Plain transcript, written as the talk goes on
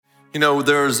You know,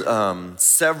 there's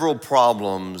several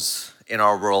problems in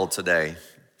our world today.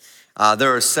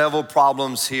 There are several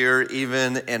problems here,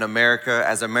 even in America.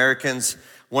 As Americans,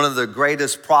 one of the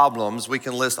greatest problems, we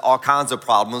can list all kinds of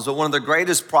problems, but one of the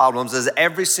greatest problems is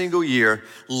every single year,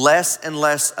 less and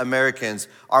less Americans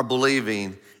are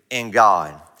believing in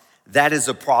God. That is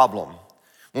a problem.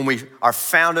 When we are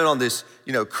founded on this,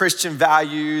 Christian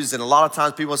values, and a lot of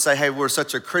times people say, hey, we're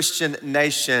such a Christian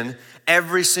nation,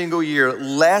 every single year,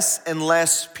 less and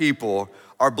less people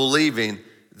are believing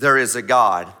there is a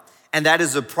God. And that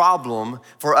is a problem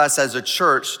for us as a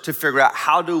church to figure out,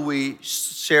 how do we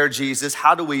share Jesus?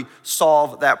 How do we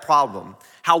solve that problem?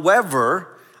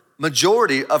 However,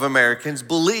 majority of Americans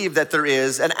believe that there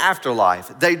is an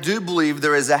afterlife. They do believe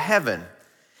there is a heaven.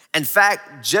 In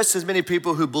fact, just as many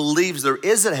people who believe there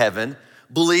is a heaven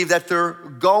believe that they're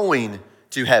going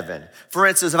to heaven. For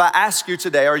instance, if I ask you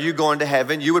today, are you going to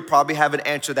heaven? You would probably have an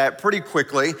answer to that pretty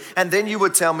quickly, and then you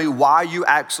would tell me why you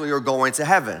actually are going to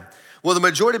heaven. Well, the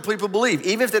majority of people believe,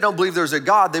 even if they don't believe there's a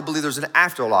God, they believe there's an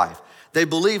afterlife. They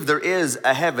believe there is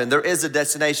a heaven, there is a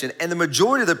destination, and the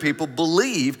majority of the people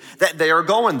believe that they are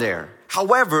going there.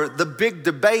 However, the big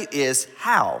debate is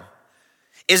how.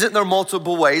 Isn't there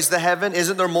multiple ways to heaven?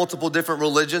 Isn't there multiple different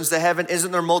religions to heaven?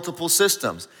 Isn't there multiple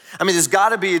systems? I mean, there's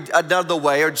gotta be another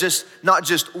way, or just not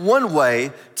just one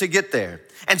way to get there.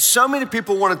 And so many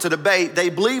people wanted to debate. They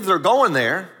believe they're going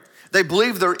there. They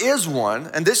believe there is one,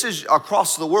 and this is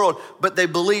across the world, but they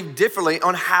believe differently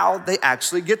on how they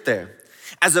actually get there.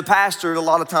 As a pastor, a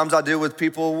lot of times I deal with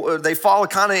people, they fall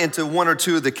kind of into one or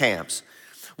two of the camps.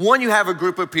 One, you have a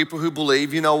group of people who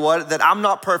believe, that I'm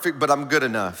not perfect, but I'm good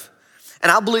enough.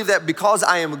 And I believe that because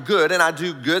I am good and I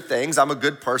do good things, I'm a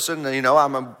good person,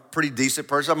 I'm a pretty decent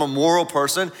person, I'm a moral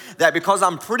person, that because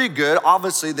I'm pretty good,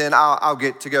 obviously then I'll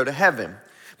get to go to heaven.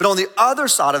 But on the other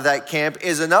side of that camp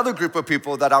is another group of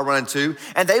people that I run into,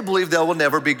 and they believe they will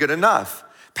never be good enough.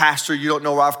 Pastor, you don't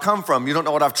know where I've come from. You don't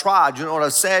know what I've tried. You don't know what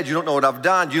I've said. You don't know what I've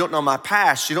done. You don't know my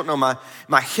past. You don't know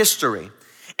my history.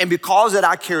 And because that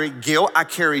I carry guilt, I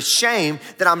carry shame,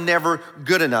 that I'm never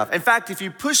good enough. In fact, if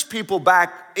you push people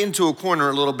back into a corner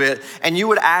a little bit and you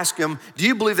would ask them, do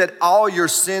you believe that all your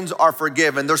sins are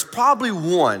forgiven? There's probably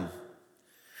one.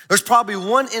 There's probably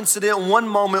one incident, one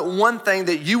moment, one thing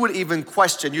that you would even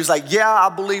question. You're like, yeah, I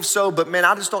believe so, but man,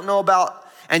 I just don't know about,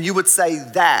 and you would say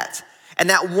that. And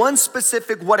that one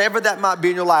specific, whatever that might be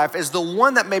in your life, is the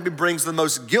one that maybe brings the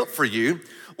most guilt for you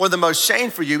or the most shame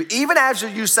for you. Even after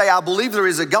you say, I believe there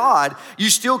is a God, you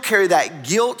still carry that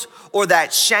guilt or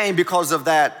that shame because of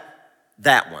that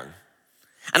one.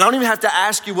 And I don't even have to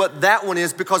ask you what that one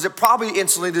is, because it probably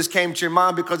instantly just came to your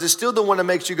mind, because it's still the one that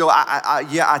makes you go,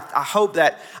 I hope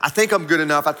that, I think I'm good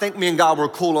enough. I think me and God were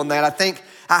cool on that. I think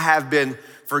I have been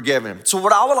forgiven. So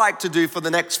what I would like to do for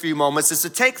the next few moments is to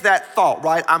take that thought,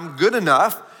 right? I'm good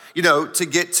enough, to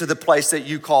get to the place that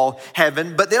you call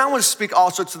heaven. But then I want to speak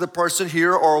also to the person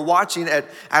here or watching at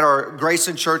our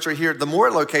Grayson Church, or here at the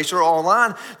Moore location, or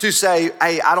online, to say,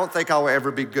 hey, I don't think I will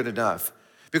ever be good enough.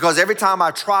 Because every time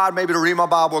I tried maybe to read my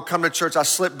Bible or come to church, I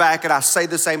slip back and I say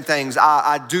the same things.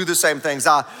 I do the same things.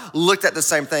 I looked at the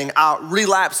same thing. I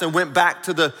relapsed and went back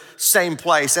to the same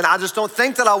place. And I just don't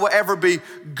think that I will ever be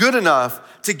good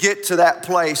enough to get to that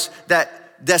place,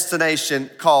 that destination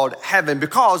called heaven,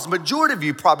 because the majority of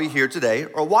you probably here today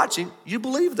or watching, you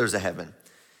believe there's a heaven.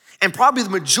 And probably the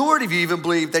majority of you even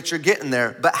believe that you're getting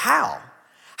there, but how?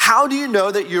 How do you know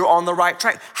that you're on the right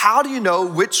track? How do you know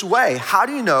which way? How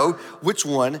do you know which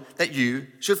one that you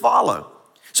should follow?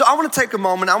 So I want to take a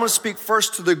moment. I want to speak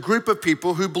first to the group of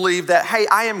people who believe that, hey,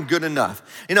 I am good enough.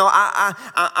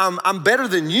 I'm better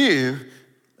than you,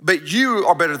 but you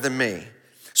are better than me.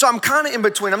 So I'm kind of in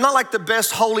between. I'm not like the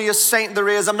best, holiest saint there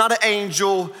is. I'm not an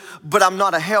angel, but I'm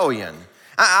not a hellion.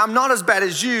 I'm not as bad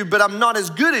as you, but I'm not as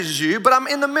good as you, but I'm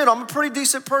in the middle. I'm a pretty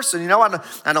decent person.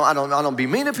 I don't be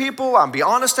mean to people. I'm be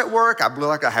honest at work. I feel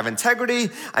like I have integrity.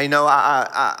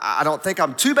 I don't think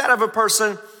I'm too bad of a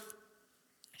person.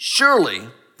 Surely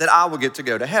that I will get to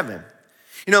go to heaven.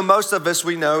 Most of us,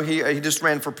 we know he just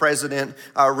ran for president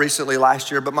recently last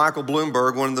year, but Michael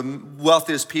Bloomberg, one of the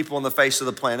wealthiest people on the face of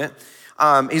the planet,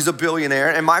 he's a billionaire,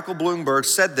 and Michael Bloomberg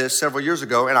said this several years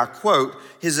ago, and I quote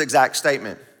his exact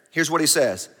statement. Here's what he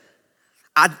says.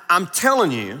 I'm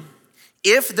telling you,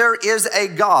 if there is a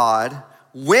God,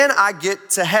 when I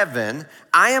get to heaven,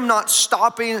 I am not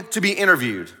stopping to be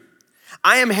interviewed.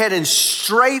 I am heading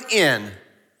straight in.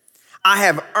 I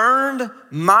have earned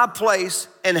my place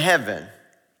in heaven.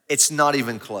 It's not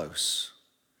even close.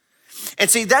 And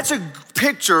see, that's a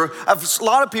picture of a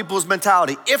lot of people's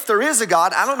mentality. If there is a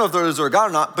God, I don't know if there is a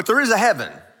God or not, but there is a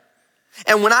heaven.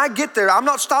 And when I get there, I'm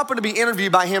not stopping to be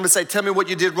interviewed by him to say, tell me what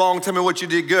you did wrong, tell me what you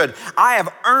did good. I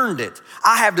have earned it.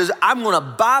 I'm gonna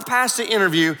bypass the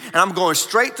interview and I'm going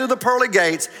straight through the pearly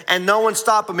gates and no one's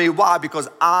stopping me. Why? Because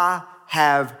I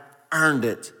have earned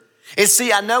it. And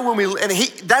see, I know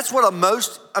that's what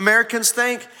most Americans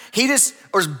think. He just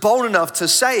was bold enough to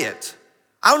say it.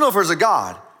 I don't know if there's a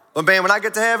God, but man, when I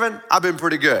get to heaven, I've been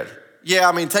pretty good. Yeah,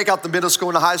 I mean, take out the middle school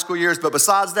and the high school years, but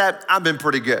besides that, I've been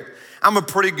pretty good. I'm a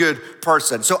pretty good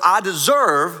person. So I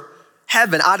deserve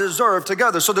heaven. I deserve to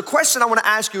go there. So the question I want to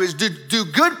ask you is, do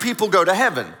good people go to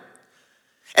heaven?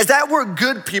 Is that where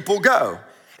good people go?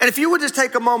 And if you would just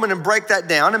take a moment and break that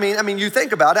down, I mean, you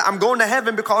think about it, I'm going to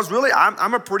heaven because really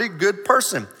I'm a pretty good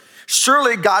person.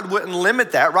 Surely God wouldn't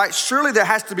limit that, right? Surely there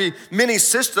has to be many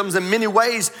systems and many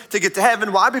ways to get to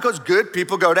heaven. Why? Because good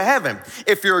people go to heaven.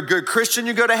 If you're a good Christian,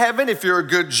 you go to heaven. If you're a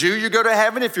good Jew, you go to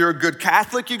heaven. If you're a good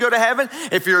Catholic, you go to heaven.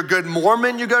 If you're a good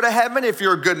Mormon, you go to heaven. If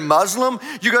you're a good Muslim,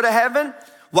 you go to heaven.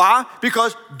 Why?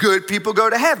 Because good people go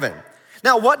to heaven.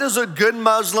 Now, what does a good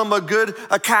Muslim,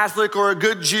 a Catholic, or a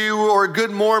good Jew, or a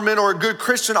good Mormon, or a good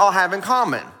Christian all have in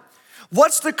common?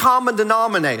 What's the common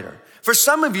denominator? For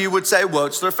some of you would say, well,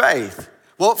 it's their faith.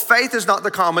 Well, faith is not the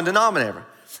common denominator.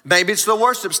 Maybe it's the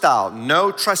worship style.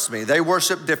 No, trust me, they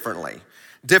worship differently.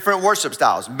 Different worship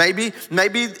styles. Maybe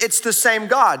it's the same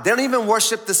God. They don't even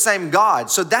worship the same God.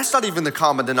 So that's not even the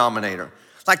common denominator.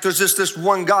 Like there's just this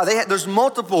one God. There's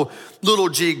multiple little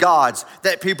g gods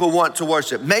that people want to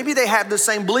worship. Maybe they have the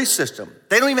same belief system.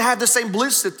 They don't even have the same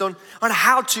belief system on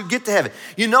how to get to heaven.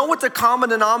 You know what the common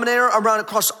denominator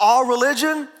across all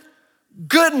religion?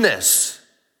 Goodness.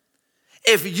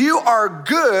 If you are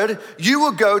good, you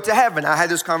will go to heaven. I had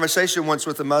this conversation once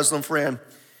with a Muslim friend,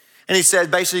 and he said,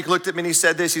 basically he looked at me and he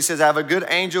said this, he says, I have a good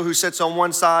angel who sits on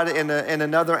one side and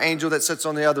another angel that sits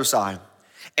on the other side.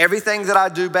 Everything that I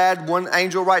do bad, one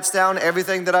angel writes down.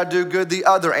 Everything that I do good, the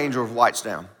other angel writes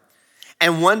down.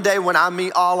 And one day when I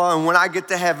meet Allah and when I get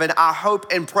to heaven, I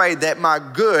hope and pray that my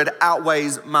good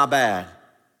outweighs my bad.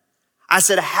 I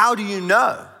said, how do you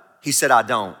know? He said, I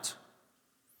don't.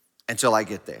 Until I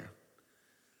get there.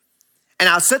 And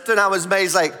I sit there and I was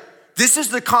amazed, like, this is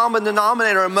the common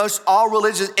denominator in most all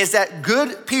religions, is that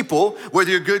good people,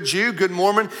 whether you're a good Jew, good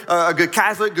Mormon, a good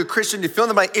Catholic, good Christian, you fill in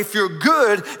the blank, if you're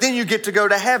good, then you get to go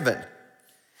to heaven.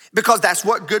 Because that's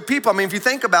what good people, I mean, if you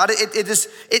think about it, it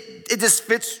just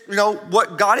fits,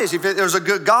 what God is. If there's a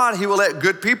good God, he will let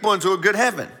good people into a good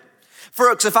heaven.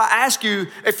 Folks, if I ask you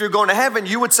if you're going to heaven,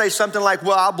 you would say something like,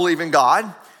 well, I believe in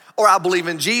God. Or I believe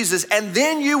in Jesus, and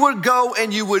then you would go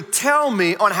and you would tell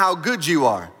me on how good you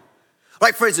are.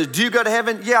 Like for instance, do you go to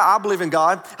heaven? Yeah, I believe in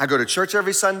God. I go to church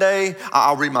every Sunday.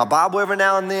 I'll read my Bible every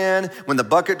now and then. When the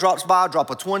bucket drops by, I drop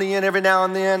a 20 in every now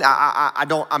and then.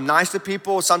 I'm nice to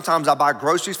people. Sometimes I buy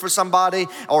groceries for somebody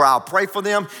or I'll pray for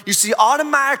them. You see,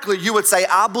 automatically you would say,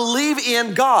 I believe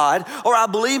in God or I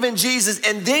believe in Jesus,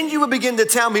 and then you would begin to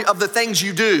tell me of the things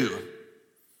you do.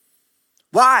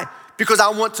 Why? Because I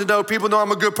want to know, people know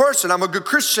I'm a good person. I'm a good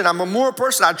Christian. I'm a moral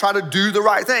person. I try to do the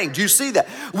right thing. Do you see that?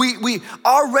 We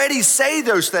already say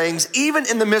those things, even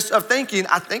in the midst of thinking,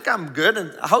 I think I'm good,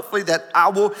 and hopefully that I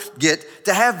will get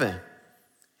to heaven.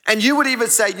 And you would even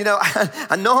say,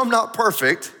 I know I'm not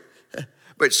perfect,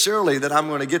 but surely that I'm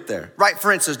going to get there. Right?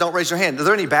 For instance, don't raise your hand. Are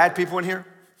there any bad people in here?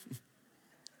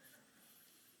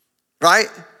 Right?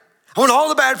 I want all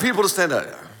the bad people to stand up.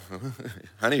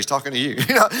 Honey, he's talking to you.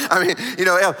 You're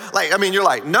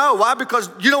like, no, why? Because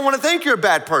you don't want to think you're a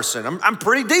bad person. I'm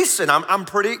pretty decent. I'm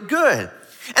pretty good.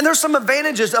 And there's some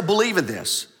advantages of believing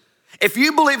this. If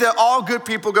you believe that all good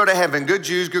people go to heaven, good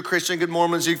Jews, good Christians, good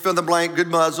Mormons, you fill in the blank, good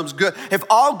Muslims, good. If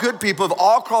all good people, if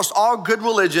all across all good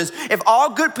religions, if all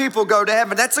good people go to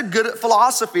heaven, that's a good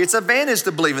philosophy. It's an advantage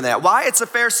to believe in that. Why? It's a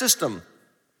fair system.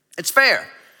 It's fair.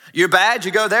 You're bad,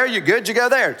 you go there. You're good, you go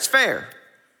there. It's fair.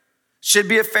 Should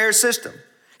be a fair system.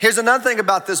 Here's another thing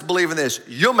about this, believing this.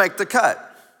 You'll make the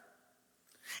cut.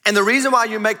 And the reason why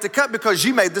you make the cut, because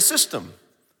you made the system.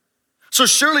 So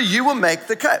surely you will make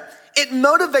the cut. It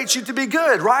motivates you to be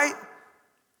good, right?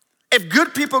 If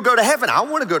good people go to heaven, I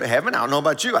want to go to heaven. I don't know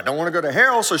about you. I don't want to go to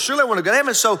hell, so surely I want to go to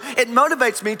heaven. So it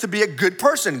motivates me to be a good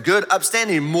person, good,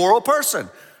 upstanding, moral person,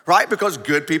 right? Because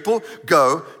good people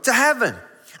go to heaven.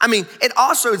 It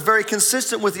also is very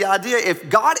consistent with the idea,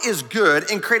 if God is good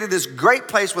and created this great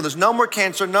place where there's no more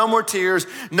cancer, no more tears,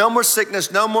 no more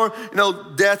sickness, no more,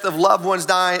 death of loved ones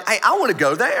dying, hey, I want to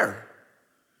go there.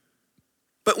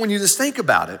 But when you just think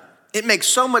about it, it makes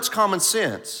so much common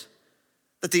sense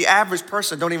that the average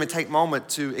person don't even take a moment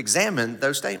to examine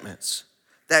those statements,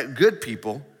 that good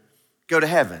people go to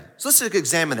heaven. So let's just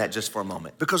examine that just for a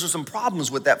moment, because there's some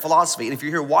problems with that philosophy. And if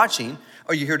you're here watching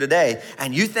or you're here today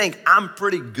and you think I'm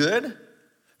pretty good,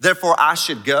 therefore I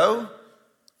should go,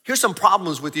 here's some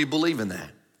problems with you believing that.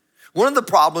 One of the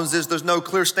problems is there's no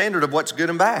clear standard of what's good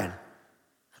and bad.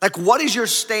 Like, what is your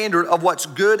standard of what's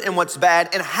good and what's bad?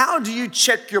 And how do you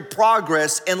check your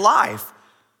progress in life?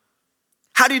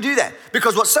 How do you do that?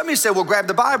 Because what some of you say, well, grab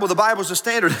the Bible. The Bible's the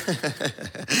standard.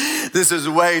 This is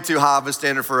way too high of a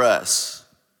standard for us.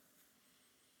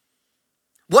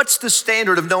 What's the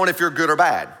standard of knowing if you're good or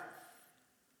bad?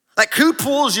 Like, who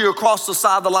pulls you across the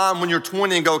side of the line when you're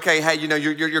 20 and go, okay, hey,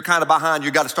 you're kind of behind. You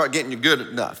got to start getting you good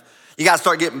enough. You got to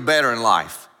start getting better in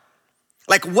life.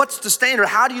 Like, what's the standard?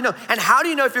 How do you know? And how do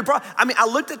you know if you're I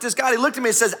looked at this guy, he looked at me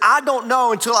and says, I don't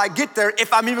know until I get there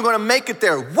if I'm even going to make it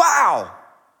there. Wow.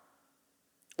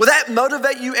 Will that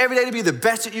motivate you every day to be the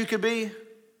best that you could be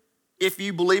if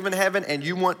you believe in heaven and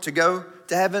you want to go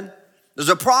to heaven? There's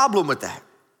a problem with that.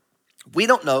 We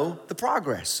don't know the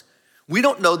progress. We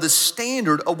don't know the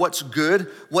standard of what's good,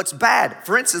 what's bad.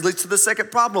 For instance, leads to the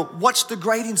second problem. What's the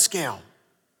grading scale?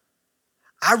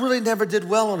 I really never did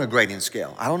well on a grading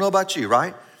scale. I don't know about you,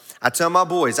 right? I tell my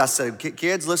boys, I said,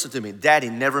 kids, listen to me. Daddy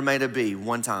never made a B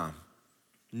one time.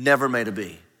 Never made a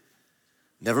B.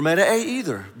 Never made an A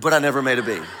either, but I never made a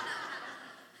B.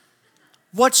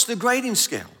 What's the grading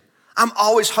scale? I'm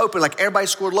always hoping like everybody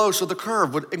scored low so the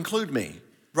curve would include me,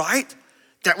 right?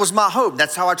 That was my hope.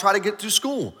 That's how I try to get through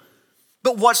school.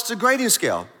 But what's the grading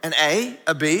scale? An A,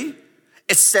 a B?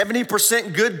 Is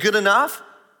 70% good enough?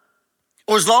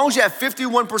 Or as long as you have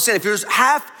 51%,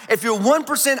 if you're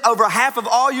 1% over half of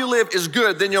all you live is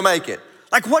good, then you'll make it.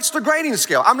 Like, what's the grading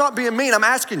scale? I'm not being mean, I'm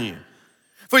asking you.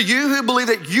 For you who believe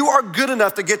that you are good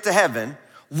enough to get to heaven,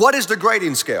 what is the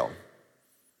grading scale?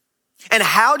 And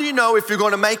how do you know if you're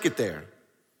going to make it there?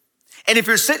 And if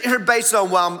you're sitting here based on,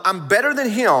 well, I'm better than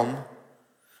him,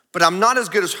 but I'm not as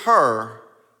good as her,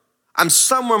 I'm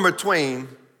somewhere in between,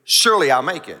 surely I'll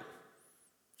make it.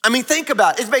 I mean, think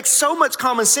about it. It makes so much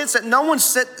common sense that no one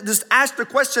just asked the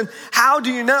question, how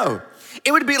do you know?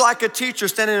 It would be like a teacher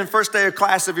standing in the first day of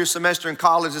class of your semester in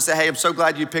college and say, hey, I'm so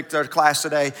glad you picked our class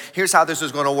today. Here's how this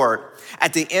is going to work.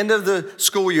 At the end of the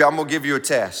school year, I'm going to give you a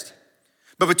test.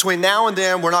 But between now and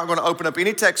then, we're not going to open up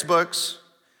any textbooks.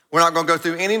 We're not going to go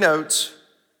through any notes.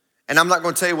 And I'm not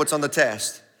going to tell you what's on the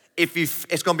test.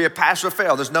 It's going to be a pass or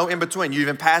fail. There's no in between. You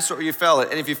even pass it or you fail it.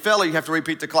 And if you fail it, you have to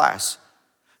repeat the class.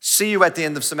 See you at the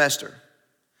end of semester.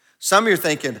 Some of you are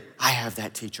thinking, I have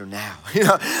that teacher now.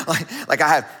 Like I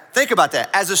have. Think about that.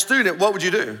 As a student, what would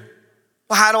you do?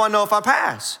 Well, how do I know if I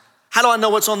pass? How do I know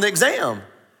what's on the exam?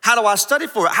 How do I study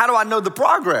for it? How do I know the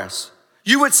progress?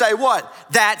 You would say what?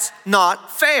 That's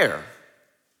not fair.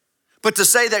 But to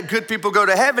say that good people go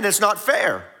to heaven, it's not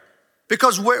fair.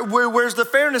 Because where's the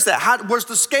fairness at? Where's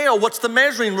the scale? What's the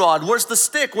measuring rod? Where's the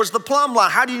stick? Where's the plumb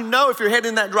line? How do you know if you're heading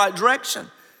in that right direction?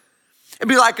 It'd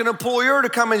be like an employer to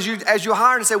come as you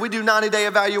hire and say, we do 90-day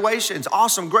evaluations.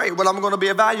 Awesome, great. Well, I'm going to be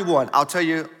evaluated on. I'll tell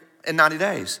you in 90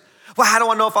 days. Well, how do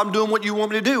I know if I'm doing what you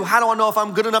want me to do? How do I know if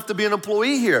I'm good enough to be an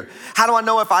employee here? How do I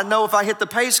know if I hit the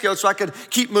pay scale so I could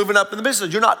keep moving up in the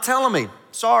business? You're not telling me.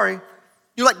 Sorry.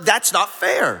 You're like, that's not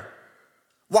fair.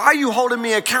 Why are you holding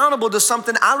me accountable to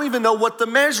something I don't even know what the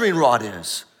measuring rod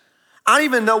is? I don't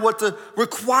even know what the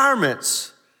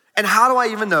requirements. And how do I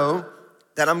even know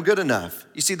that I'm good enough?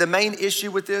 You see, the main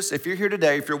issue with this, if you're here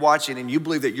today, if you're watching and you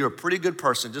believe that you're a pretty good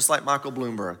person, just like Michael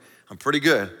Bloomberg, I'm pretty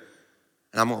good,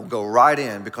 and I'm gonna go right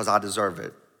in because I deserve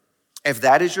it. If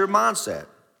that is your mindset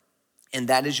and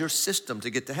that is your system to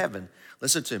get to heaven,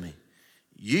 listen to me,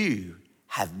 you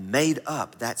have made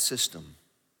up that system.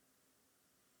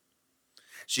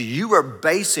 So you are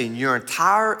basing your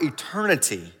entire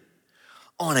eternity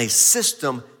on a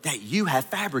system that you have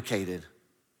fabricated.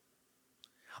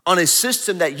 On a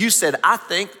system that you said, I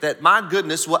think that my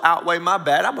goodness will outweigh my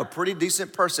bad. I'm a pretty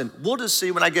decent person. We'll just see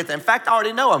when I get there. In fact, I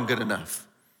already know I'm good enough.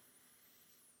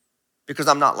 Because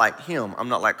I'm not like him, I'm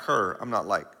not like her, I'm not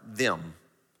like them.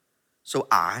 So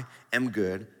I am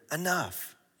good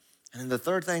enough. And then the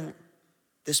third thing,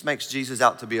 this makes Jesus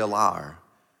out to be a liar.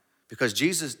 Because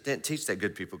Jesus didn't teach that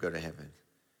good people go to heaven.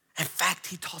 In fact,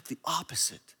 he taught the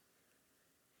opposite.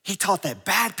 He taught that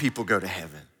bad people go to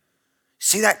heaven.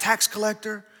 See that tax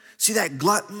collector? See that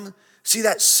glutton? See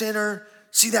that sinner?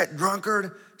 See that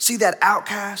drunkard? See that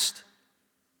outcast?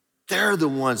 They're the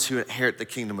ones who inherit the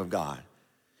kingdom of God.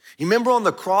 You remember on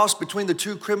the cross between the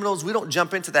two criminals? We don't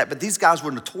jump into that, but these guys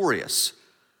were notorious.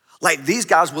 Like these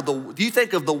guys were you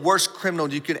think of the worst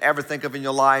criminal you could ever think of in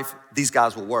your life, these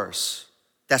guys were worse.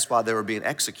 That's why they were being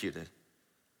executed.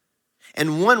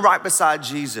 And one right beside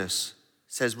Jesus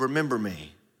says, remember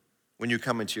me when you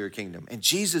come into your kingdom. And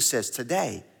Jesus says,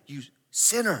 today, you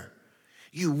sinner,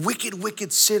 you wicked,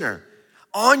 wicked sinner,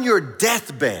 on your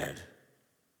deathbed,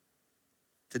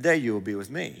 today you will be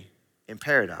with me in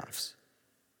paradise.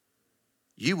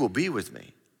 You will be with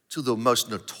me. To the most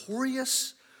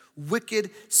notorious, wicked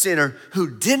sinner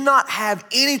who did not have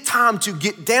any time to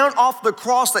get down off the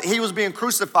cross that he was being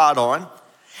crucified on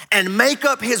and make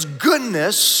up his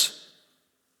goodness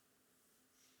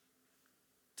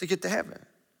to get to heaven.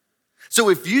 So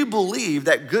if you believe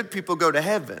that good people go to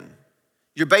heaven,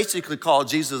 you're basically called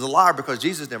Jesus a liar because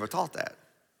Jesus never taught that.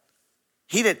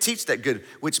 He didn't teach that good,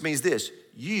 which means this: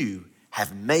 you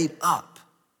have made up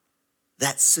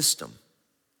that system.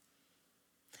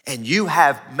 And you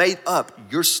have made up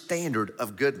your standard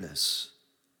of goodness.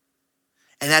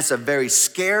 And that's a very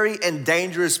scary and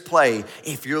dangerous play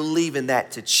if you're leaving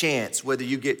that to chance, whether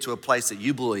you get to a place that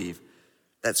you believe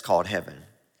that's called heaven.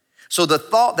 So the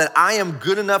thought that I am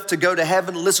good enough to go to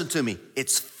heaven, listen to me,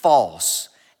 it's false,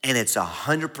 and it's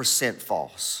 100%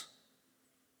 false.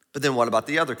 But then what about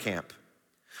the other camp?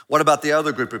 What about the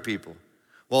other group of people?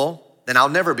 Well, then I'll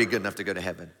never be good enough to go to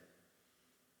heaven.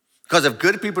 Because if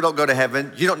good people don't go to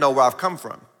heaven, you don't know where I've come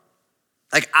from.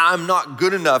 Like, I'm not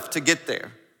good enough to get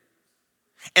there.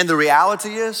 And the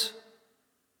reality is,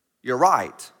 you're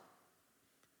right.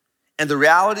 And the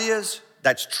reality is,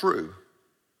 that's true.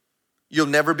 You'll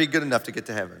never be good enough to get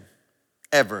to heaven.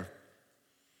 Ever.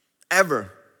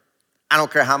 Ever. I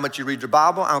don't care how much you read your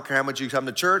Bible. I don't care how much you come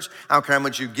to church. I don't care how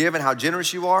much you give and how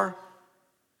generous you are.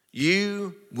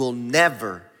 You will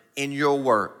never, in your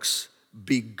works,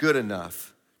 be good enough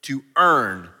to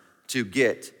earn to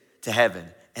get to heaven.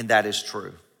 And that is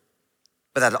true.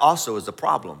 But that also is a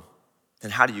problem.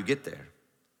 Then how do you get there?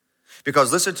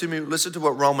 Because listen to me, listen to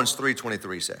what Romans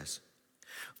 3:23 says.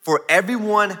 For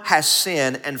everyone has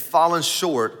sinned and fallen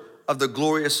short of the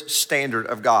glorious standard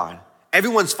of God.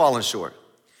 Everyone's fallen short.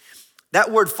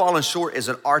 That word fallen short is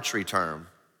an archery term.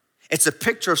 It's a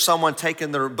picture of someone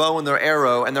taking their bow and their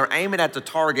arrow and they're aiming at the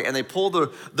target and they pull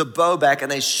the bow back and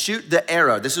they shoot the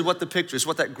arrow. This is what the picture is,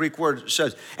 what that Greek word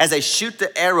shows. As they shoot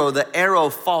the arrow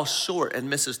falls short and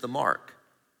misses the mark.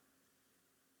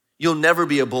 You'll never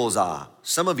be a bullseye.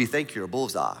 Some of you think you're a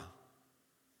bullseye.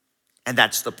 And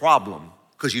that's the problem,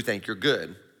 because you think you're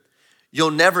good.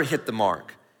 You'll never hit the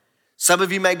mark. Some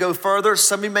of you may go further,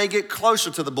 some of you may get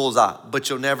closer to the bullseye, but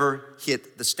you'll never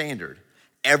hit the standard.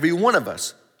 Every one of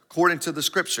us, according to the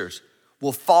scriptures,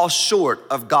 will fall short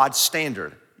of God's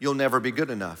standard. You'll never be good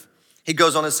enough. He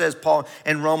goes on and says, Paul,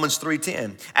 in Romans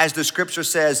 3:10, as the scripture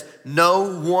says,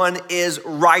 no one is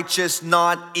righteous,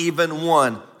 not even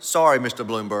one. Sorry, Mr.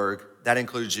 Bloomberg, that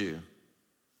includes you.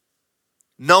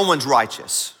 No one's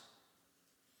righteous.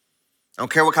 I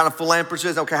don't care what kind of philanthropist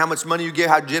is, I don't care how much money you give,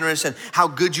 how generous and how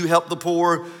good you help the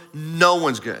poor, no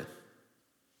one's good.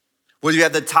 Whether you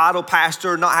have the title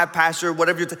pastor, not have pastor,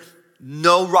 whatever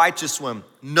no righteous one,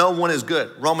 no one is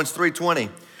good. Romans 3:20,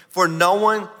 for no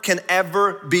one can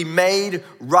ever be made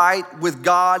right with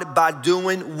God by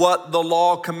doing what the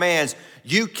law commands.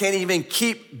 You can't even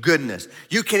keep goodness.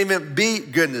 You can't even be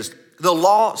goodness. The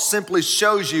law simply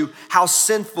shows you how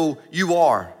sinful you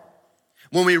are.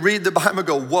 When we read the Bible,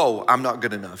 go, whoa, I'm not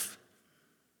good enough.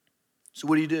 So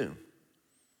what do?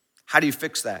 How do you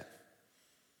fix that?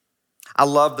 I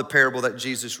love the parable that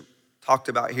Jesus talked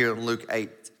about here in Luke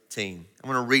 18. I'm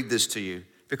gonna read this to you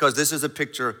because this is a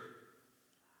picture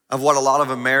of what a lot of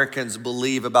Americans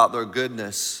believe about their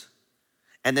goodness.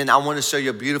 And then I want to show you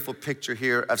a beautiful picture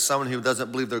here of someone who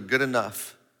doesn't believe they're good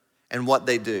enough and what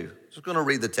they do. So I'm gonna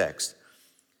read the text.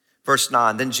 Verse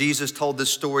 9, then Jesus told this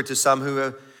story to some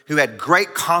who had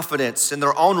great confidence in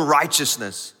their own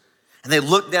righteousness. And they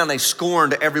looked down, they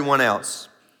scorned everyone else.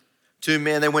 Two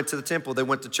men, they went to the temple, they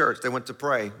went to church, they went to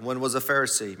pray. One was a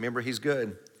Pharisee, remember he's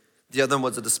good. The other one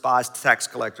was a despised tax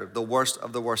collector, the worst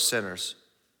of the worst sinners.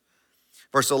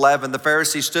 Verse 11, the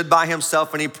Pharisee stood by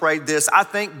himself and he prayed this, I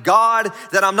thank God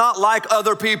that I'm not like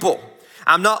other people.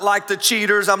 I'm not like the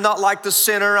cheaters, I'm not like the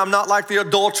sinner, I'm not like the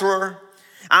adulterer.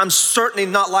 I'm certainly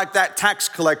not like that tax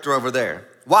collector over there.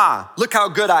 Why? Look how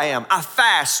good I am. I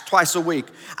fast twice a week.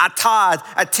 I tithe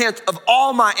a tenth of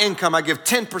all my income. I give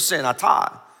 10%, I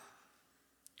tithe.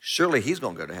 Surely he's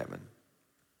gonna go to heaven.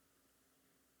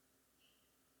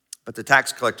 But the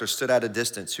tax collector stood at a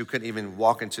distance, who couldn't even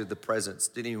walk into the presence,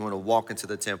 didn't even want to walk into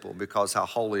the temple because how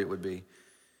holy it would be.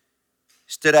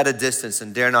 Stood at a distance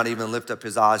and dare not even lift up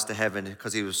his eyes to heaven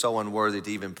because he was so unworthy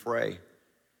to even pray.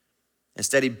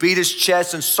 Instead, he beat his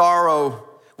chest in sorrow,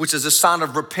 which is a sign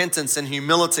of repentance and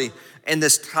humility in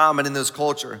this time and in this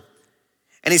culture.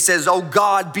 And he says, oh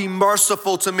God, be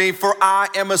merciful to me, for I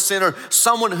am a sinner.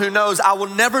 Someone who knows I will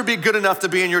never be good enough to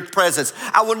be in your presence.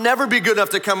 I will never be good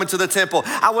enough to come into the temple.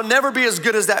 I will never be as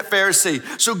good as that Pharisee.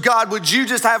 So God, would you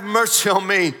just have mercy on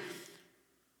me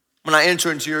when I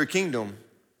enter into your kingdom?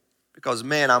 Because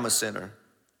man, I'm a sinner.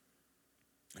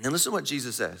 And then listen to what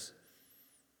Jesus says.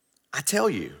 I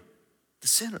tell you, the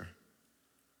sinner,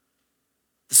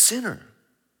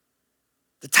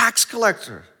 the tax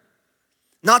collector,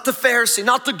 not the Pharisee,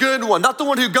 not the good one, not the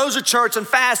one who goes to church and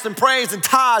fasts and prays and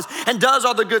tithes and does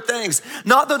all the good things.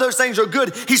 Not that those things are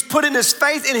good. He's putting his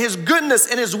faith in his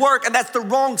goodness, in his work, and that's the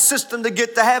wrong system to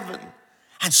get to heaven.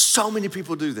 And so many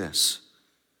people do this.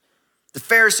 The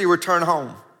Pharisee returned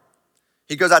home.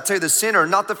 He goes, I tell you, the sinner,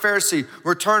 not the Pharisee,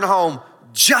 returned home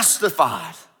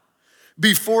justified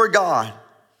before God.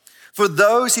 For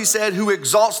those, he said, who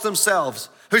exalts themselves,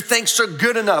 who thinks they're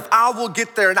good enough, I will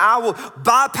get there and I will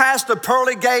bypass the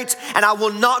pearly gates and I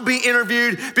will not be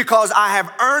interviewed because I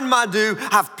have earned my due,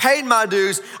 I've paid my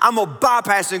dues, I'm gonna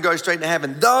bypass and go straight to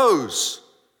heaven. Those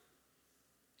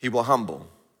he will humble.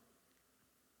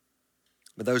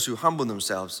 But those who humble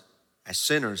themselves as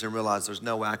sinners and realize there's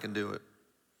no way I can do it,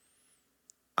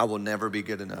 I will never be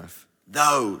good enough,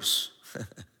 those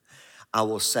I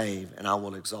will save and I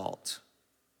will exalt.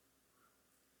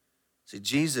 See,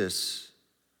 Jesus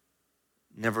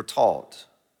never taught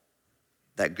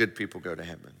that good people go to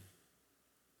heaven.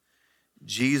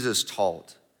 Jesus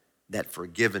taught that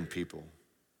forgiven people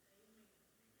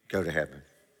go to heaven.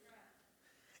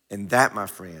 And that, my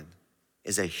friend,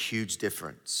 is a huge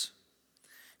difference.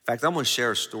 In fact, I'm gonna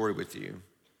share a story with you.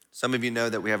 Some of you know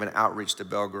that we have an outreach to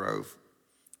Belgrove.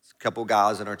 A couple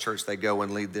guys in our church, they go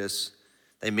and lead this.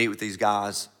 They meet with these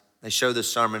guys. They show the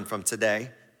sermon from today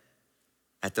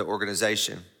at the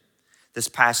organization. This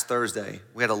past Thursday,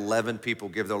 we had 11 people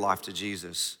give their life to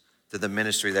Jesus through the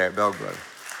ministry there at Belgrove.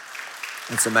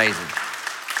 It's amazing.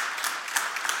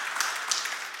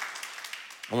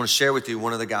 I want to share with you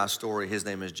one of the guys' story. His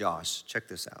name is Josh. Check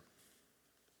this out.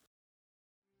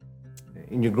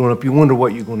 And you're growing up, you wonder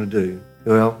what you're going to do.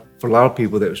 Well, for a lot of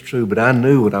people that was true, but I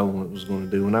knew what I was going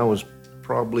to do. When I was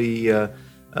probably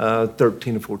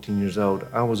 13 or 14 years old,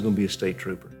 I was going to be a state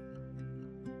trooper.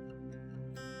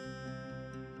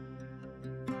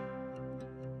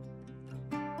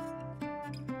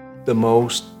 The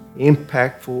most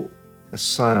impactful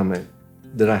assignment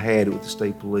that I had with the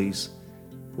state police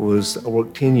was I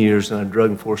worked 10 years in a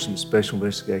drug enforcement special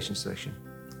investigation section.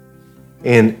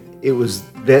 And it was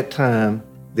that time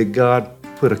that God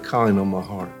put a calling on my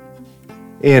heart.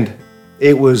 And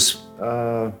it was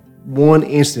one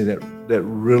incident that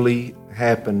really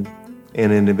happened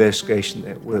in an investigation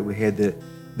that we had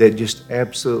that just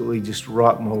absolutely just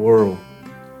rocked my world.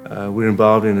 We were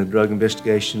involved in a drug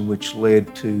investigation which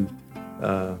led to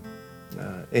an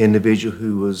individual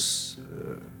who was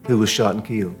shot and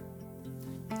killed.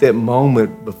 That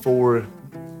moment before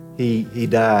he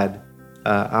died,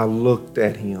 I looked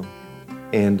at him,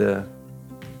 and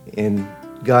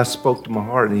God spoke to my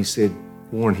heart, and He said,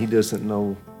 "Warren, he doesn't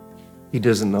know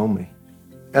me."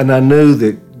 And I knew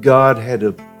that God had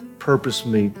a purpose for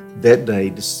me that day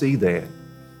to see that.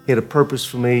 He had a purpose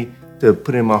for me to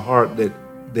put in my heart that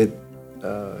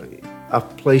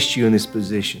I've placed you in this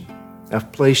position.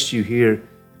 I've placed you here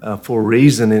for a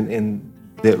reason, and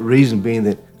that reason being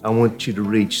that I want you to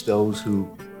reach those who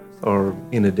are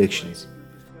in addictions.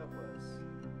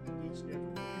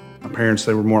 My parents,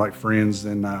 they were more like friends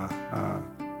than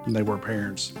they were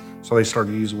parents. So they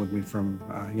started using with me from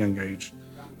a young age.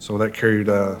 So that carried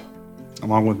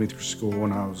along with me through school,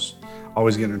 and I was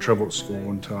always getting in trouble at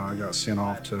school until I got sent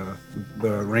off to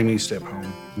the Ramey Step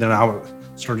Home. Then I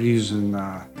started using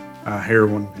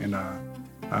heroin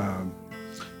and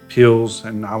pills,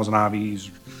 and I was an IV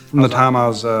user. From the time I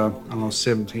was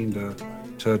 17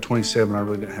 to 27, I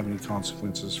really didn't have any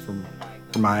consequences from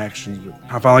my actions. But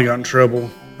I finally got in trouble.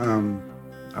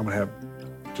 I would have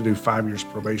to do 5 years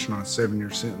probation on a 7-year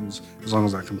sentence as long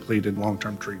as I completed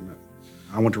long-term treatment.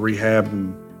 I went to rehab,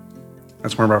 and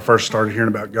that's whenever I first started hearing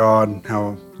about God and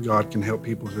how God can help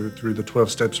people through the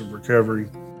 12 steps of recovery.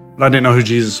 But I didn't know who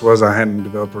Jesus was. I hadn't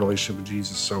developed a relationship with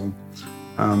Jesus, so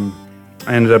I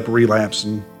ended up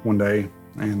relapsing one day,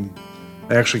 and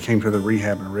they actually came to the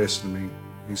rehab and arrested me.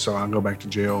 And so I go back to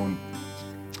jail, and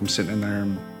I'm sitting in there,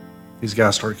 and these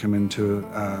guys started coming to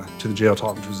the jail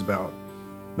talking to us about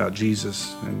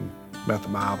Jesus and about the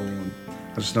Bible, and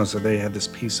I just noticed that they had this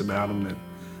peace about them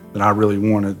that I really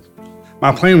wanted.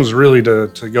 My plan was really to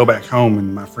go back home,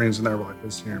 and my friends in there were like,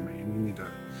 "Listen here, man,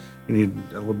 you need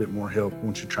a little bit more help. Why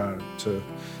don't you try to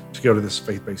go to this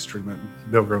faith-based treatment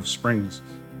in Belgrove Springs?"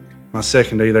 My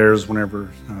second day there is whenever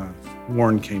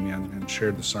Warren came in and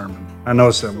shared the sermon. I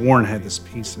noticed that Warren had this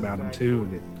peace about him too,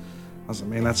 and I was like,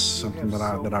 man, that's something that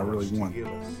I really want.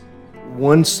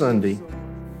 One Sunday,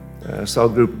 I saw a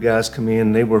group of guys come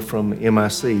in. They were from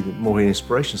MIC, the Morehead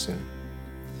Inspiration Center.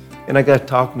 And I got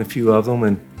talking to a few of them,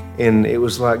 and it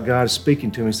was like God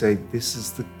speaking to me, saying, this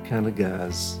is the kind of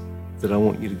guys that I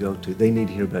want you to go to. They need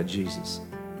to hear about Jesus.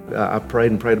 I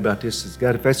prayed and prayed about this. I said,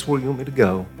 God, if that's where you want me to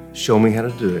go, show me how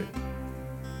to do it.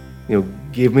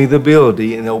 Give me the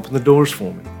ability and open the doors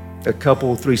for me. A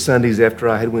couple, 3 Sundays after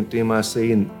I had went to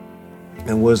MIC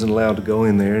and wasn't allowed to go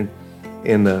in there,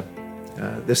 and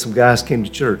there's some guys came to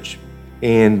church,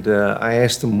 and I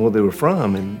asked them where they were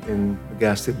from, and the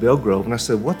guy said Belgrove, and I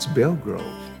said, what's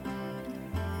Belgrove?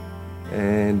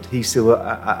 And he said,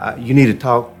 well, you need to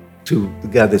talk to the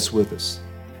guy that's with us.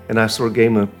 And I sort of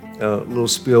gave him a little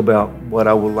spiel about what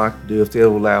I would like to do if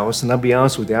they'll allow us. And I'll be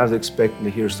honest with you, I was expecting to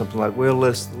hear something like, well,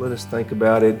 let us think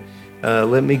about it.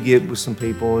 Let me get with some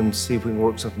people and see if we can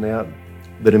work something out.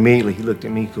 But immediately he looked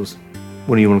at me and goes,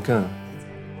 when do you want to come?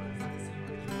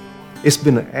 It's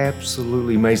been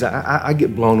absolutely amazing. I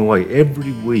get blown away.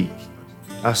 Every week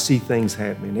I see things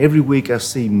happening. Every week I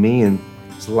see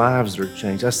men's lives that are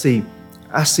changed. I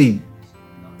see,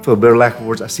 for a better lack of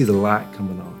words, I see the light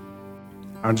coming on.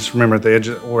 I just remember at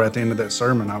the end of that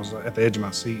sermon, I was at the edge of my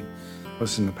seat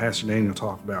listening to Pastor Daniel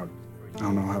talk about, I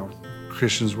don't know, how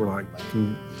Christians were like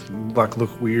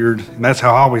look weird. And that's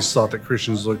how I always thought that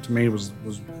Christians looked to me was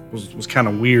kind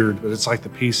of weird, but it's like the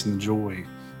peace and the joy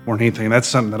more than anything. That's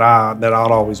something that I'd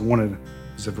always wanted,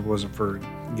 because if it wasn't for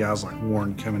guys like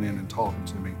Warren coming in and talking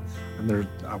to me,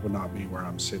 I would not be where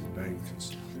I'm sitting today,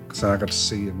 because I got to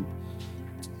see him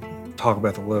talk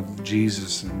about the love of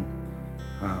Jesus and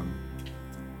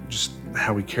just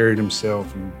how he carried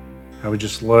himself and how he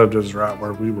just loved us right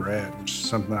where we were at, which is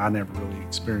something that I never really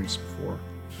experienced before.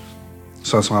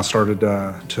 So that's when I started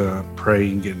to pray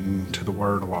and get into the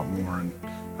Word a lot more. And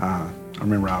I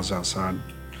remember I was outside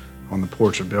on the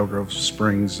porch of Belgrove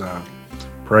Springs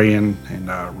praying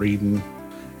and reading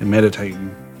and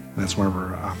meditating. And that's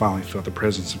whenever I finally felt the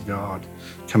presence of God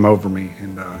come over me.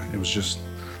 And it was just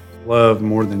love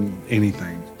more than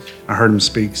anything. I heard him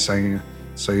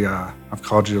say, I've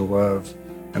called you to love,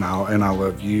 and I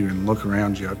love you, and look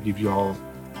around you, I give you all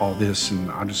this,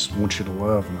 and I just want you to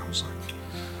love. And I was like,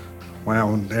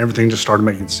 wow, and everything just started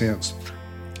making sense.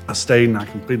 I stayed and I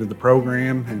completed the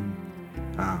program, and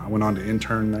I went on to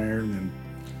intern there, and then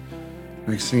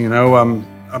next thing you know, I'm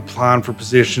applying for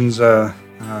positions at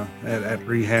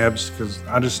rehabs, because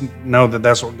I just know that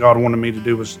that's what God wanted me to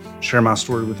do, was share my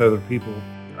story with other people.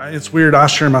 It's weird, I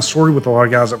share my story with a lot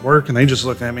of guys at work, and they just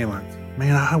look at me like,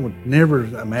 man, I would never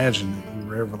imagine that you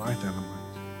were ever like that. I'm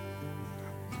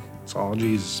like, it's all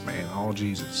Jesus, man, all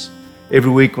Jesus.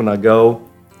 Every week when I go,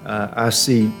 I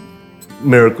see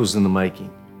miracles in the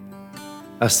making.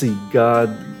 I see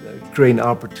God creating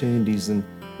opportunities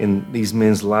in these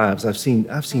men's lives. I've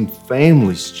seen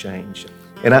families change.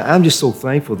 And I'm just so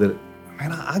thankful that,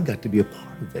 man, I got to be a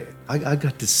part of that. I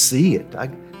got to see it.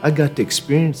 I got to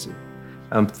experience it.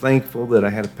 I'm thankful that I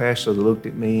had a pastor that looked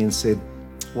at me and said,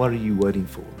 what are you waiting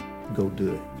for? Go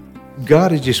do it.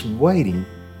 God is just waiting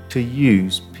to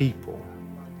use people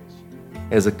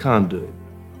as a conduit.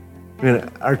 I mean,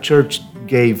 our church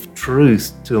gave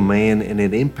truth to a man and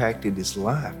it impacted his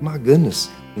life. My goodness,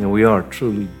 we are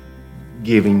truly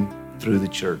giving through the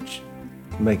church,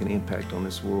 making an impact on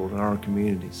this world and our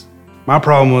communities. My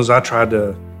problem was I tried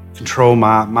to control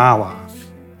my life,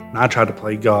 and I tried to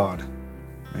play God.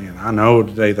 Man, I know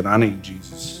today that I need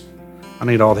Jesus. I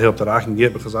need all the help that I can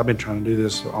get, because I've been trying to do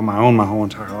this on my own my whole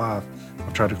entire life.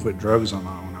 I've tried to quit drugs on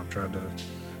my own. I've tried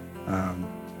to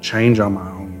change on my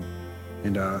own,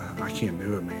 and I can't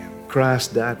do it, man.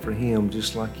 Christ died for him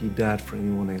just like he died for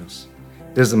anyone else.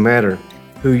 Doesn't matter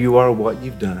who you are, what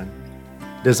you've done.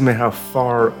 Doesn't matter how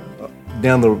far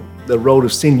down the road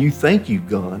of sin you think you've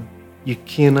gone. You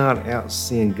cannot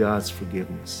out-sin God's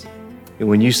forgiveness. And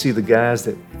when you see the guys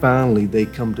that finally they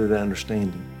come to that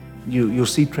understanding, you'll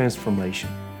see transformation.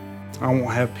 I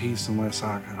won't have peace unless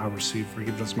I receive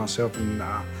forgiveness myself, and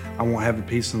I won't have the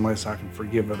peace unless I can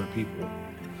forgive other people.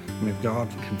 I mean, if God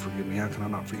can forgive me, how can I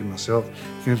not forgive myself?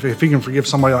 If he can forgive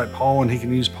somebody like Paul, and he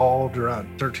can use Paul to write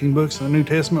 13 books in the New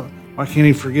Testament, why can't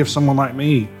he forgive someone like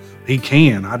me? He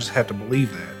can. I just have to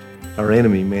believe that. Our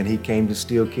enemy, man, he came to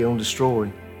steal, kill, and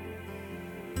destroy.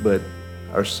 But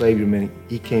our Savior, man,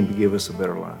 he came to give us a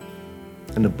better life,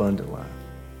 an abundant life.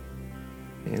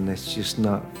 And that's just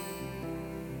not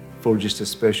for just a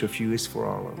special few, it's for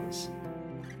all of us.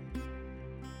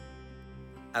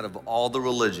 Out of all the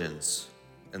religions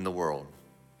in the world,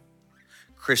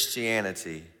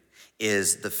 Christianity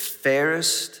is the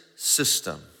fairest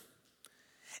system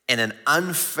in an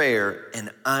unfair and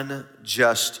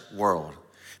unjust world.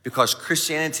 Because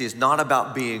Christianity is not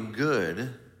about being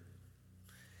good,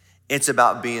 it's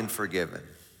about being forgiven.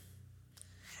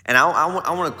 And I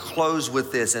want to close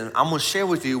with this, and I'm going to share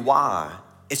with you why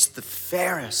it's the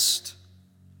fairest.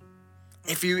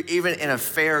 If you even in a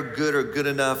fair, good, or good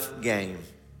enough game.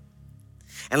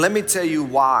 And let me tell you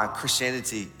why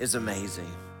Christianity is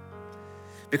amazing.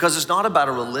 Because it's not about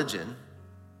a religion,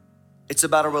 it's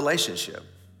about a relationship.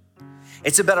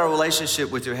 It's about a relationship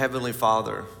with your Heavenly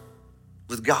Father,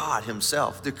 with God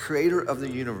Himself, the creator of the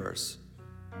universe.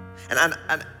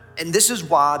 And this is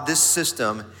why this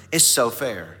system is so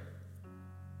fair.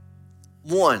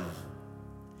 One,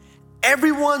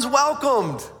 everyone's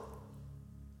welcomed.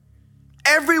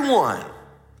 Everyone.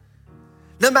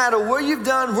 No matter where you've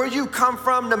done, where you come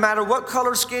from, no matter what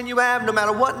color skin you have, no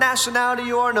matter what nationality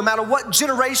you are, no matter what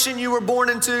generation you were born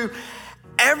into,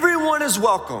 everyone is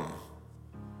welcome.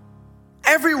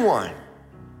 Everyone.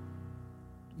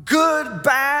 Good,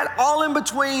 bad, all in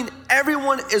between,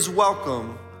 everyone is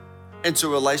welcome into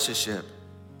a relationship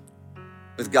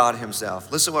with God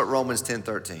Himself. Listen to what Romans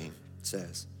 10:13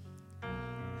 says.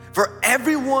 For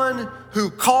everyone who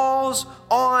calls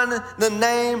on the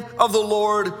name of the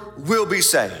Lord will be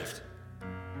saved.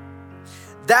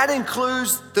 That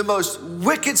includes the most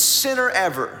wicked sinner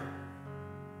ever,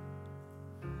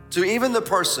 to even the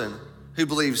person who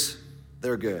believes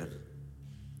they're good.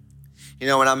 You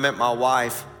know, when I met my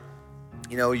wife,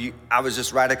 I was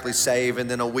just radically saved, and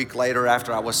then a week later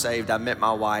after I was saved, I met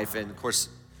my wife. And of course,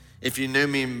 if you knew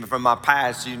me from my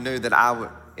past, you knew that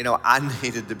I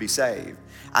needed to be saved.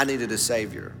 I needed a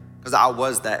Savior because I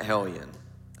was that hellion.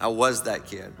 I was that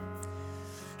kid.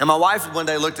 And my wife one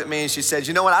day looked at me and she said,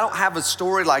 you know what, I don't have a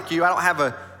story like you. I don't have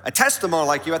a testimony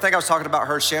like you. I think I was talking about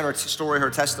her sharing her story, her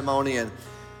testimony, and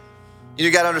you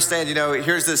got to understand,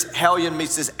 here's this hellion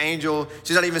meets this angel.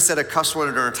 She's not even said a cuss word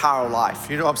in her entire life.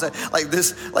 You know what I'm saying?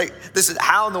 This is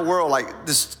how in the world,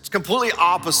 this completely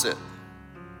opposite.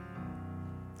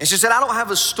 And she said, I don't have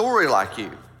a story like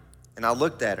you. And I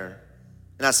looked at her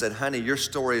and I said, honey, your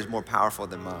story is more powerful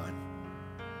than mine.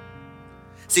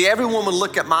 See, everyone would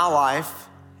look at my life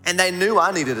and they knew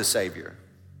I needed a Savior.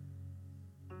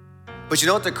 But you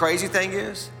know what the crazy thing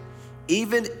is?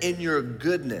 Even in your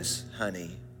goodness,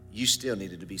 honey, you still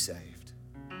needed to be saved.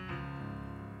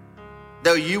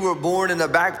 Though you were born in the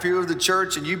back pew of the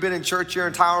church and you've been in church your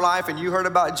entire life and you heard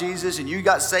about Jesus and you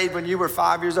got saved when you were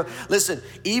 5 years old. Listen,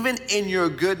 even in your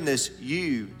goodness,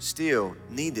 you still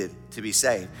needed to be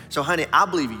saved. So honey, I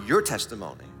believe your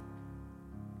testimony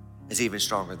is even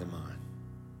stronger than mine.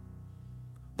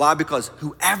 Why? Because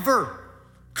whoever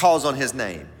calls on His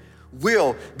name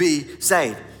will be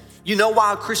saved. You know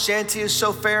why Christianity is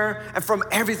so fair and from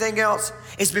everything else?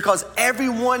 It's because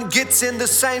everyone gets in the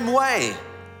same way.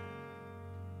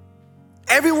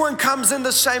 Everyone comes in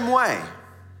the same way.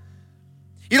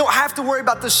 You don't have to worry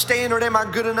about the standard. Am I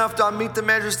good enough? Do I meet the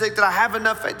measure stick? Did I have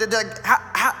enough faith?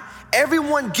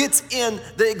 Everyone gets in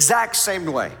the exact same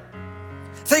way.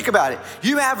 Think about it.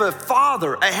 You have a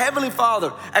Father, a Heavenly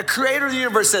Father, a creator of the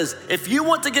universe says, if you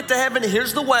want to get to heaven,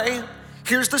 here's the way,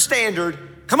 here's the standard.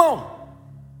 Come on.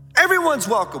 Everyone's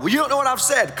welcome. Well, you don't know what I've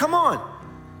said. Come on.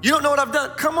 You don't know what I've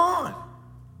done. Come on.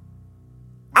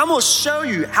 I'm going to show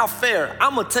you how fair.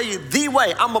 I'm going to tell you the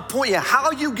way. I'm going to point you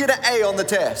how you get an A on the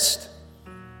test.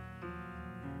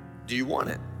 Do you want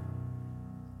it?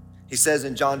 He says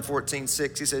in John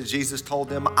 14:6, he says, Jesus told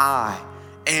them, I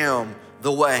am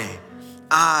the way.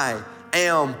 I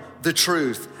am the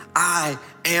truth. I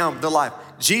am the life.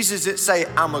 Jesus didn't say,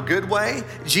 I'm a good way.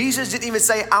 Jesus didn't even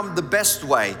say, I'm the best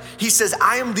way. He says,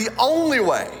 I am the only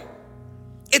way.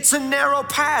 It's a narrow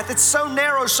path. It's so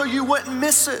narrow so you wouldn't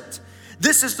miss it.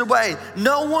 This is the way.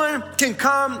 No one can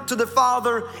come to the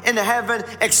Father in heaven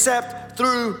except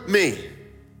through me.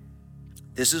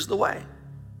 This is the way.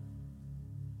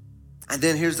 And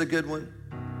then here's the good one.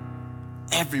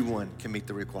 Everyone can meet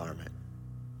the requirement.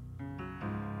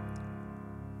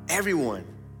 Everyone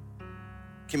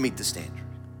can meet the standard.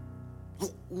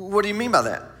 What do you mean by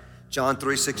that? John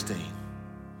 3:16.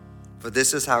 For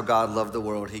this is how God loved the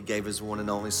world. He gave His one and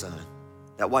only Son.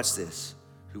 Now watch this.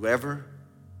 Whoever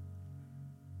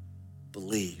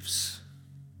believes.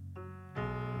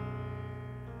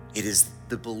 It is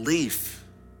the belief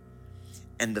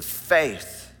and the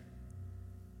faith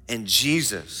in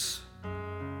Jesus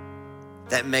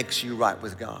that makes you right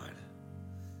with God.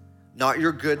 Not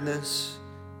your goodness,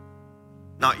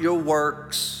 not your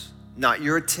works, not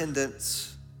your attendance.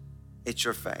 It's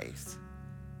your faith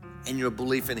and your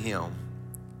belief in Him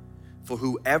For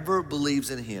whoever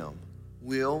believes in him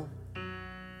will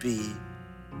be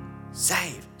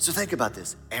saved. So think about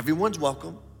this. Everyone's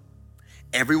welcome.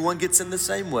 Everyone gets in the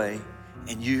same way.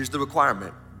 And here's the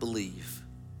requirement: believe.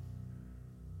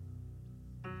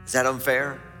 Is that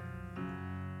unfair?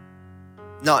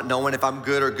 Not knowing if I'm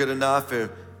good or good enough,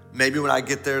 or maybe when I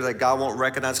get there that God won't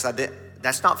recognize because I did.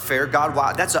 That's not fair, God.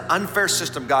 Why? That's an unfair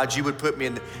system, God, you would put me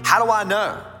in. How do I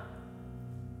know?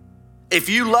 If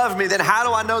you love me, then how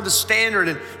do I know the standard?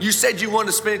 And you said you wanted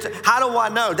to spend it. How do I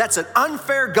know? That's an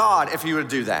unfair God if you would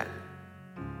do that.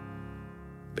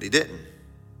 But he didn't.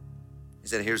 He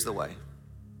said, here's the way.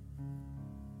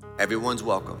 Everyone's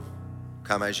welcome.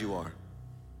 Come as you are.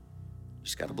 You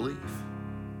just got to believe.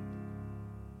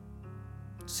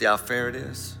 See how fair it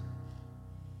is?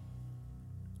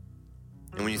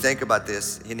 And when you think about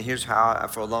this, and here's how,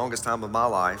 for the longest time of my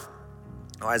life,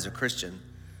 as a Christian,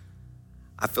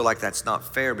 I feel like that's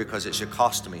not fair because it should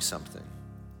cost me something.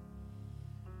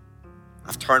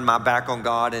 I've turned my back on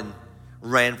God and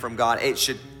ran from God.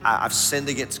 I've sinned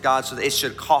against God, so it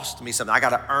should cost me something. I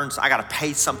gotta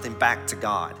pay something back to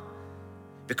God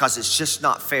because it's just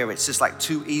not fair. It's just like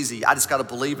too easy. I just gotta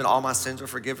believe and all my sins are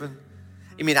forgiven.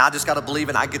 You mean I just gotta believe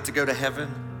and I get to go to heaven?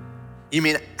 You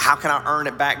mean, how can I earn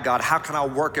it back, God? How can I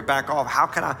work it back off? How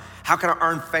can I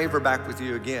earn favor back with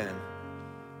you again?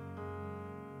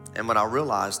 And when I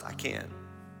realized I can't.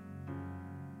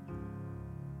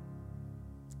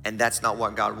 And that's not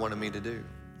what God wanted me to do.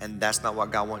 And that's not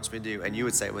what God wants me to do. And you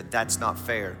would say, well, that's not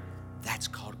fair. That's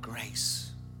called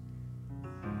grace.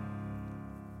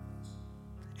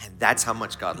 And that's how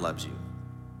much God loves you.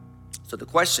 So the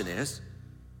question is,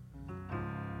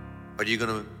 are you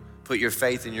going to put your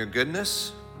faith in your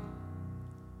goodness?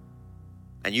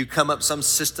 And you come up some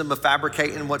system of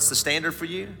fabricating what's the standard for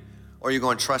you? Or are you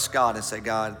going to trust God and say,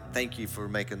 God, thank you for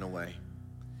making the way.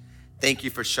 Thank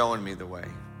you for showing me the way.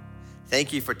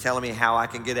 Thank you for telling me how I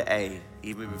can get an A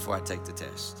even before I take the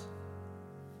test.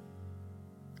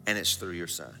 And it's through your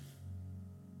son.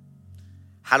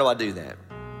 How do I do that?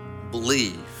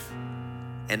 Believe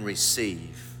and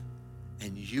receive,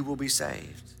 and you will be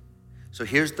saved. So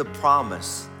here's the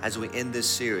promise as we end this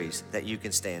series that you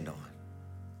can stand on.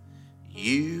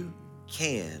 You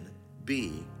can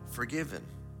be forgiven.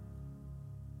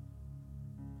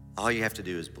 All you have to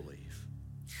do is believe.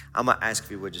 I'm going to ask if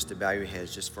you would just to bow your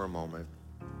heads just for a moment.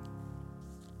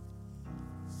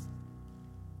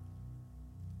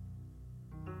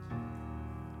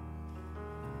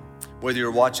 Whether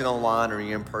you're watching online or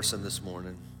you're in person this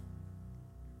morning,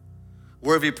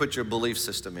 where have you put your belief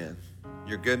system in?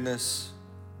 Your goodness,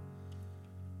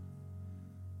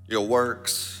 your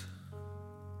works,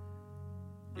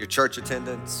 your church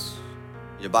attendance,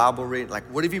 your Bible reading? Like,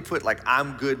 what have you put, like,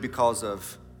 I'm good because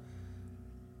of?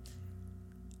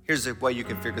 Here's the way you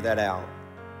can figure that out.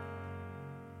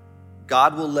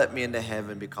 God will let me into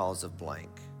heaven because of blank.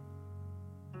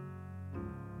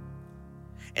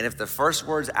 And if the first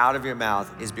words out of your mouth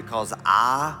is because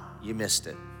you missed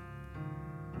it.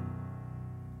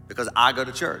 Because I go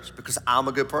to church, because I'm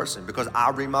a good person, because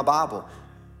I read my Bible.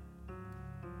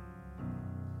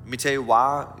 Let me tell you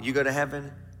why you go to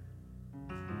heaven.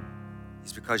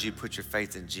 It's because you put your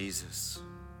faith in Jesus.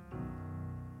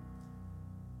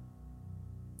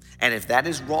 And if that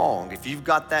is wrong, if you've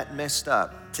got that messed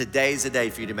up, today's the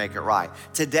day for you to make it right.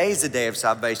 Today's the day of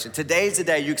salvation. Today's the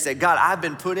day you can say, God, I've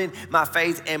been putting my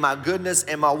faith and my goodness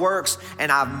and my works,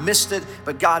 and I've missed it.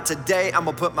 But God, today I'm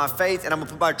gonna put my faith and I'm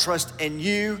gonna put my trust in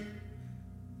you.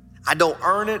 I don't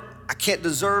earn it, I can't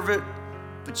deserve it,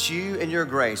 but you and your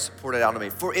grace poured it out on me.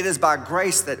 For it is by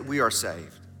grace that we are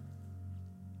saved.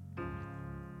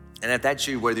 And if that's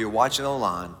you, whether you're watching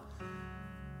online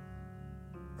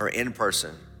or in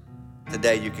person,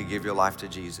 today you can give your life to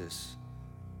Jesus,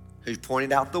 who's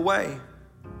pointed out the way,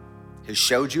 who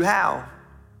showed you how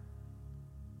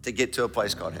to get to a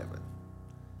place called heaven.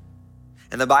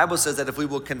 And the Bible says that if we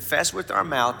will confess with our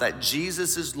mouth that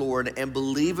Jesus is Lord and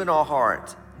believe in our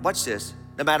heart, watch this,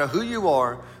 no matter who you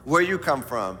are, where you come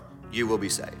from, you will be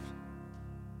saved.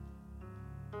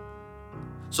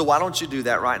 So why don't you do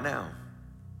that right now?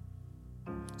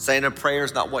 Saying a prayer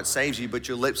is not what saves you, but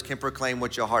your lips can proclaim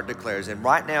what your heart declares. And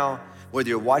right now, whether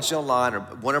you're watching online or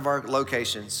one of our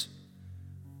locations,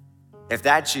 if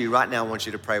that's you, right now I want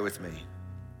you to pray with me.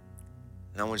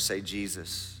 And I want you to say,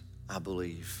 Jesus, I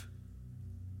believe.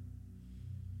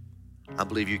 I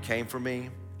believe you came for me.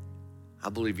 I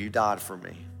believe you died for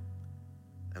me.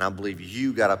 And I believe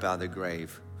you got up out of the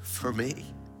grave for me.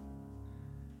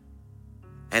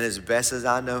 And as best as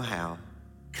I know how,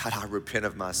 God, I repent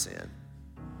of my sin.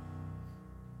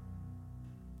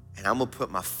 And I'm gonna put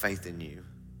my faith in you.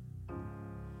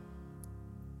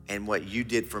 and what you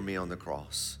did for me on the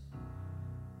cross.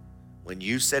 When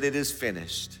you said it is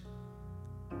finished,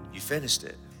 you finished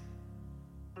it.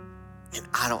 And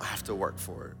I don't have to work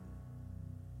for it.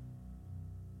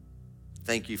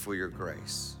 Thank you for your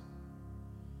grace.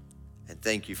 And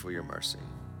thank you for your mercy.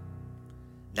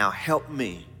 Now help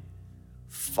me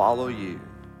follow you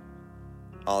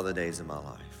all the days of my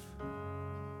life.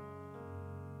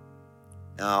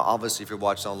 Now, obviously, if you're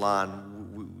watching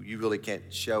online, you really can't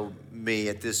show me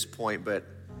at this point, but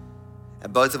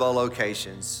at both of our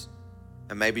locations,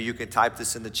 and maybe you can type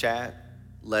this in the chat,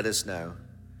 let us know.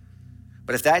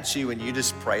 But if that's you and you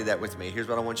just pray that with me, here's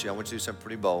what I want you to do something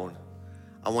pretty bold.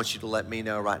 I want you to let me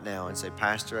know right now and say,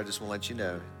 Pastor, I just want to let you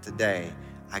know, today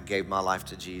I gave my life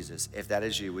to Jesus. If that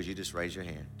is you, would you just raise your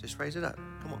hand? Just raise it up.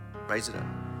 Come on, raise it up.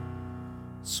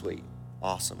 Sweet,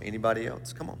 awesome. Anybody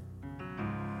else? Come on.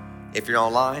 If you're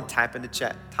online, type in the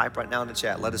chat. Type right now in the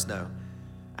chat. Let us know.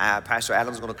 Pastor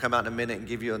Adam's going to come out in a minute and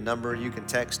give you a number you can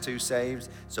text to saved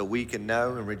so we can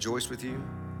know and rejoice with you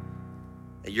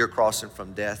that you're crossing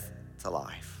from death to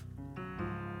life.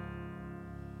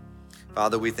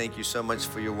 Father, we thank you so much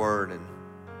for your word, and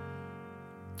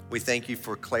we thank you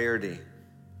for clarity.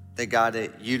 That God,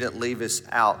 that you didn't leave us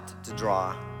out to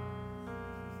dry.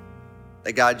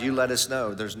 That God, you let us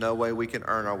know there's no way we can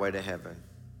earn our way to heaven.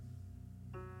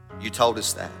 You told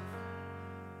us that.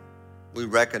 We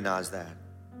recognize that.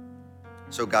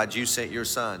 So God, you sent your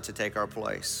son to take our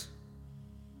place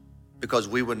because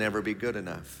we would never be good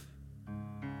enough.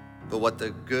 But what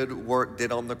the good work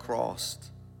did on the cross,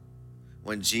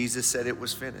 when Jesus said it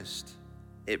was finished,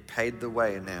 it paved the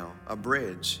way now, a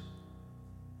bridge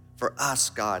for us,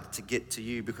 God, to get to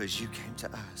you because you came to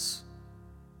us.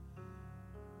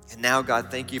 And now,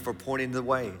 God, thank you for pointing the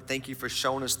way. Thank you for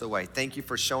showing us the way. Thank you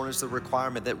for showing us the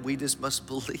requirement that we just must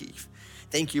believe.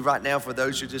 Thank you right now for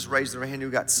those who just raised their hand who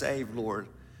got saved, Lord.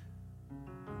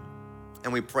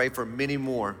 And we pray for many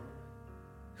more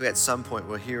who at some point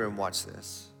will hear and watch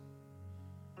this.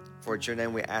 For it's your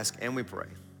name we ask and we pray.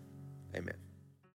 Amen.